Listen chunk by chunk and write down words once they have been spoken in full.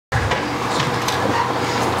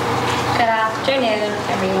afternoon,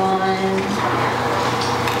 everyone.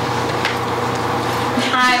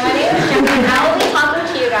 Hi, my name is Jennifer. I will be talking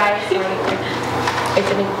to you guys. Sorry, I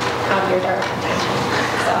didn't have your direct attention.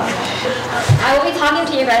 So, I will be talking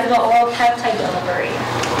to you guys about oral peptide delivery.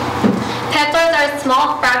 Peptides are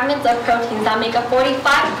small fragments of proteins that make up 45%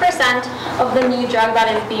 of the new drug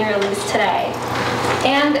that is being released today.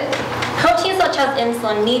 And proteins such as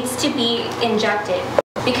insulin needs to be injected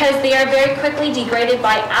because they are very quickly degraded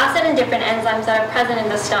by acid and different enzymes that are present in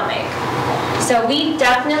the stomach. So we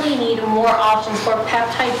definitely need more options for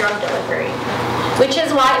peptide drug delivery, which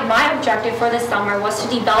is why my objective for this summer was to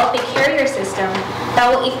develop a carrier system that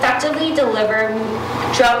will effectively deliver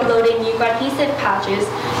drug-loaded mucoadhesive patches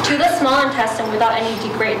to the small intestine without any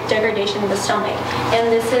degradation in the stomach.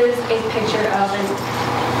 And this is a picture of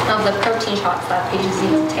the protein shots that patients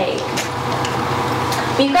need to take.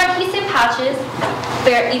 Mucoadhesive patches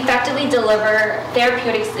effectively deliver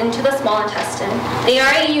therapeutics into the small intestine. They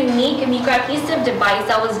are a unique mucoadhesive device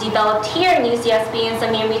that was developed here in UCSB in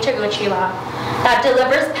Samir Mitragochi lab that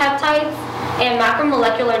delivers peptides and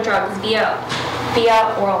macromolecular drugs via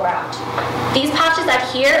oral route. These patches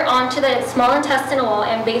adhere onto the small intestinal wall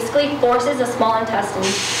and basically forces the small intestine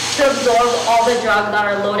to absorb all the drugs that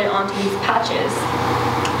are loaded onto these patches.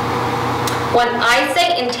 When I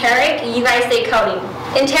say enteric, you guys say coating.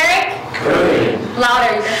 Enteric? Coating.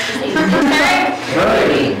 Louder, you guys say enteric?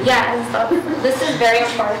 Coating. Yes, so this is very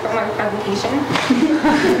important for my presentation.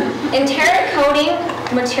 Enteric coating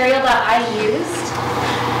material that I used,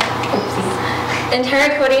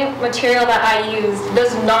 enteric coating material that I used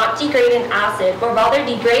does not degrade in acid, but rather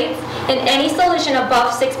degrades in any solution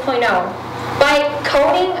above 6.0. By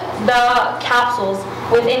coating the capsules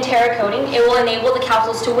with enteric coating, it will enable the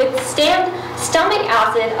capsules to withstand stomach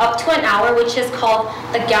acid up to an hour, which is called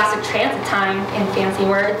the gastric transit time in fancy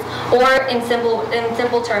words, or in simple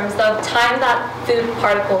terms, the time that the food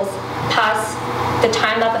particles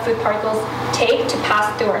take to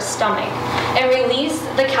pass through our stomach, and release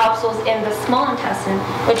the capsules in the small intestine,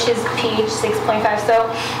 which is pH 6.5. So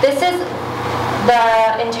this is the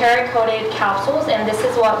enteric coated capsules, and this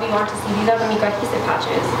is what we want to see. These are the mucoadhesive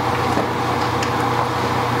patches.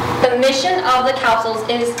 The mission of the capsules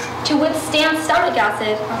is to withstand stomach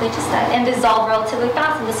acid, as I just said, and dissolve relatively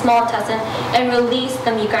fast in the small intestine and release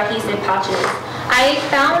the mucoadhesive patches. I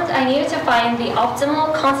found I needed to find the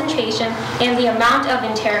optimal concentration and the amount of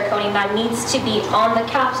enteric coating that needs to be on the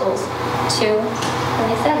capsules to,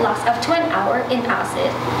 like I said, last up to an hour in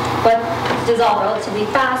acid, but dissolve relatively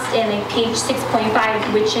fast in a pH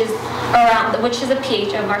 6.5, which is the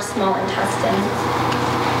pH of our small intestine.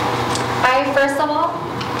 I first of all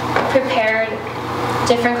prepared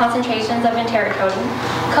different concentrations of enteric coating,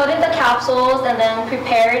 coated the capsules, and then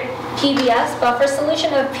prepared PBS, buffer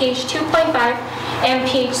solution of pH 2.5 and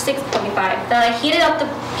pH 6.5. Then I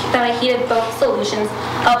heated both solutions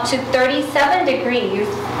up to 37 degrees.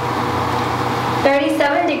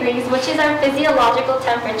 37 degrees, which is our physiological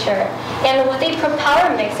temperature. And with a propeller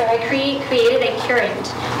mixer, I created a current,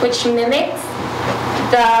 which mimics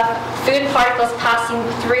the food particles passing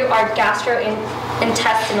through our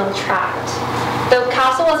gastrointestinal tract. The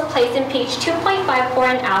capsule was placed in pH 2.5 for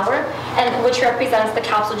an hour, and which represents the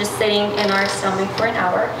capsule just sitting in our stomach for an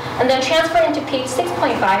hour, and then transferred into pH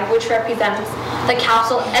 6.5, which represents the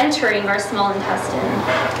capsule entering our small intestine.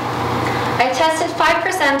 I tested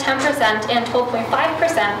 5%, 10%, and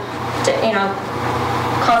 12.5%,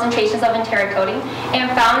 concentrations of enteric coating,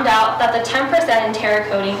 and found out that the 10% enteric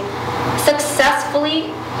coating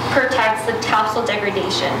successfully protects the capsule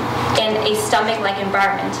degradation in a stomach-like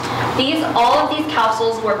environment. All of these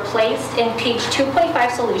capsules were placed in pH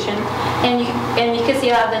 2.5 solution, and you can see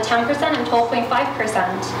that the 10% and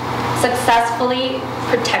 12.5% successfully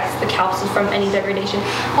protects the capsules from any degradation.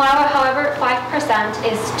 However, 5%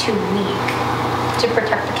 is too weak to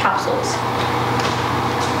protect the capsules.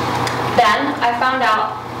 Then I found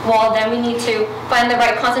out, then we need to find the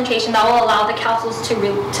right concentration that will allow the capsules to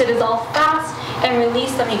dissolve fast and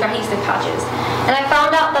release the mucoadhesive patches. And I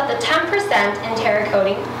found out that the 10% enteric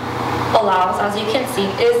coating allows, as you can see,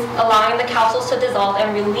 is allowing the capsules to dissolve and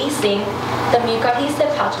releasing the mucoadhesive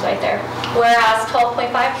patches right there, whereas 12.5%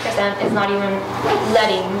 is not even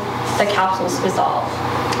letting the capsules dissolve.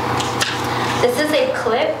 This is a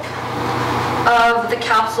clip of the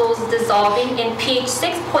capsules dissolving in pH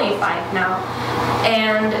 6.5 now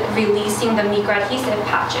and releasing the mucoadhesive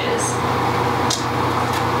patches.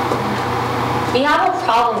 We have a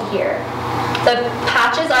problem here. The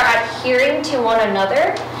patches are adhering to one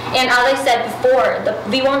another, and as I said before,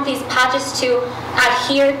 we want these patches to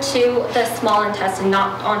adhere to the small intestine,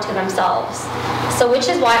 not onto themselves. So which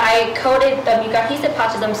is why I coated the mucoadhesive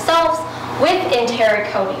patches themselves with enteric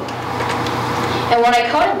coating. And when I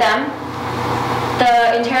coated them,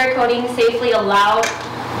 the enteric coating safely allowed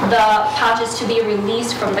the pouches to be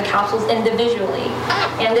released from the capsules individually.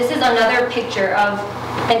 And this is another picture of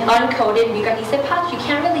an uncoated mucoadhesive pouch. You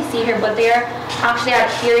can't really see here, but they're actually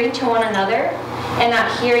adhering to one another and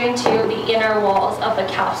adhering to the inner walls of the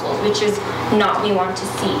capsules, which is not what we want to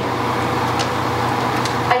see.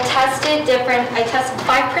 I tested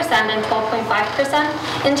 5% and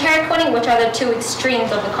 12.5% enteric coating, which are the two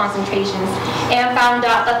extremes of the concentrations, and found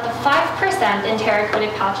out that the 5% enteric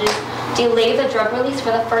coated pouches delay the drug release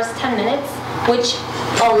for the first 10 minutes, which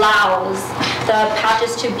allows the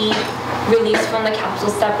pouches to be released from the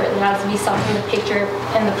capsules separately, as we saw from the picture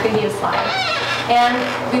in the previous slide. And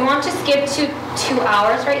we want to skip to 2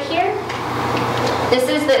 hours right here. This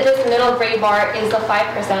middle gray bar is the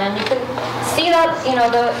 5%, and you can see that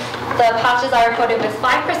the pouches that are coated with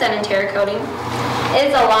 5% enteric coating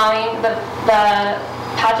is allowing the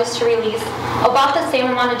pouches to release about the same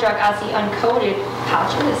amount of drug as the uncoated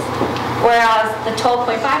pouches, whereas the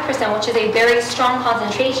 12.5%, which is a very strong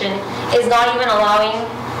concentration, is not even allowing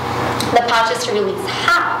the pouches to release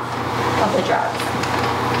half of the drug.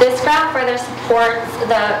 This graph further supports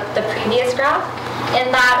the previous graph in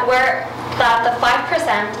that the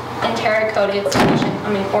 5% enteric coated solution,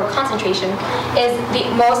 or concentration, is the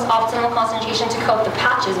most optimal concentration to coat the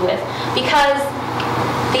pouches with, because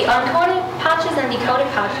the uncoated pouches and the coated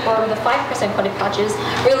pouch, or the 5% coated pouches,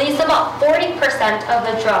 release about 40% of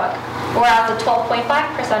the drug, whereas the 12.5%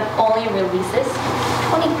 only releases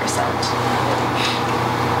 20%.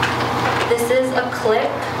 This is a clip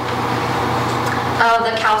of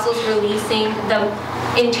the capsules releasing the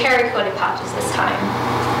enteric coated pouches this time.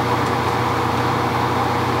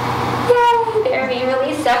 Yay! They're being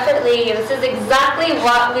released separately. This is exactly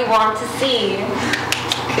what we want to see.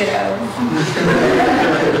 Kudos.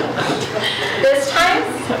 This time,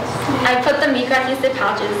 I put the mucoadhesive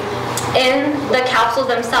pouches in the capsules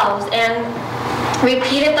themselves and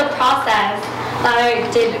repeated the process that I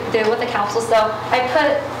did with the capsules. So I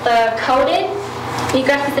put the coated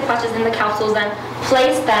mucoadhesive pouches in the capsules and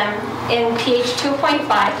placed them in pH 2.5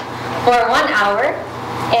 for 1 hour.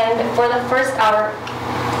 And for the first hour,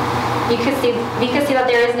 we could see that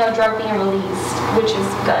there is no drug being released, which is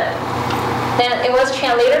good. Then it was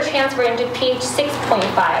later transferred into pH 6.5.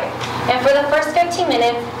 And for the first 15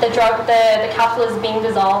 minutes, the capsule is being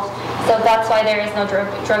dissolved, so that's why there is no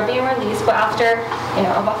drug being released. But after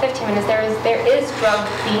about 15 minutes, there is drug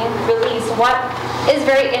being released. What is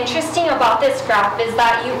very interesting about this graph is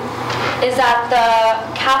that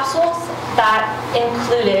the capsules that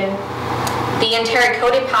included the enteric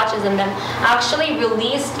coated pouches in them actually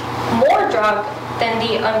released more drug than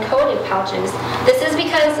the uncoated pouches. This is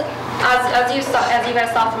because, as you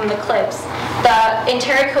guys saw from the clips, the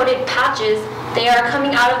enteric coated pouches, they are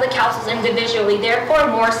coming out of the capsules individually, therefore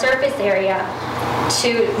more surface area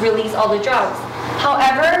to release all the drugs.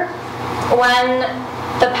 However, when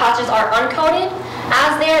the pouches are uncoated,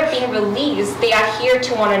 as they are being released, they adhere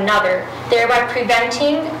to one another, thereby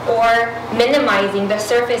preventing or minimizing the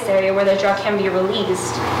surface area where the drug can be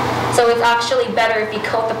released. So it's actually better if you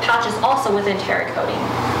coat the pouches also with enteric coating.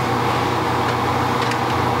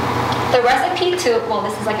 The recipe this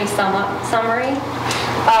is like a summary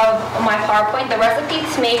of my PowerPoint. The recipe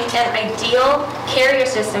to make an ideal carrier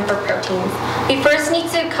system for proteins. We first need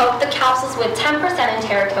to coat the capsules with 10%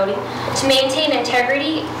 enteric coating to maintain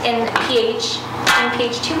integrity in pH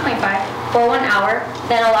 2.5 for 1 hour,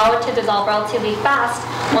 then allow it to dissolve relatively fast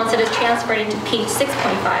once it is transferred into pH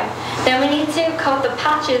 6.5. Then we need to coat the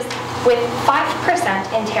pouches with 5%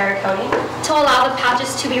 enteric coating to allow the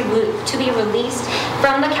pouches to be released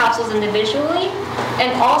from the capsules individually,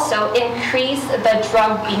 and also increase the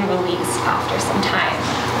drug being released after some time.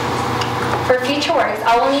 For future works,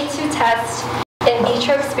 I will need to test in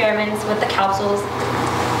vitro experiments with the capsules.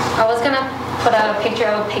 I was going to put a picture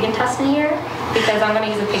of a pig intestine here, because I'm going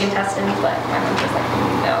to use a pig intestine, but my mom was like,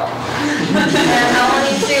 no. And I will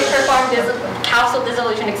need to perform capsule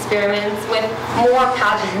dissolution experiments with more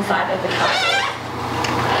pouches inside of the capsule.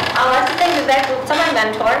 I'd like to thank Vivek Gupta, my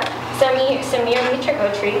mentor, Samir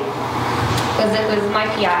Mitragotri, who's my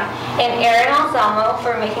PI, and Aaron Anselmo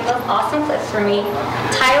for making those awesome clips for me,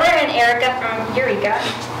 Tyler and EUREKA from EUREKA,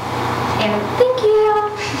 and thank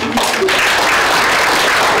you!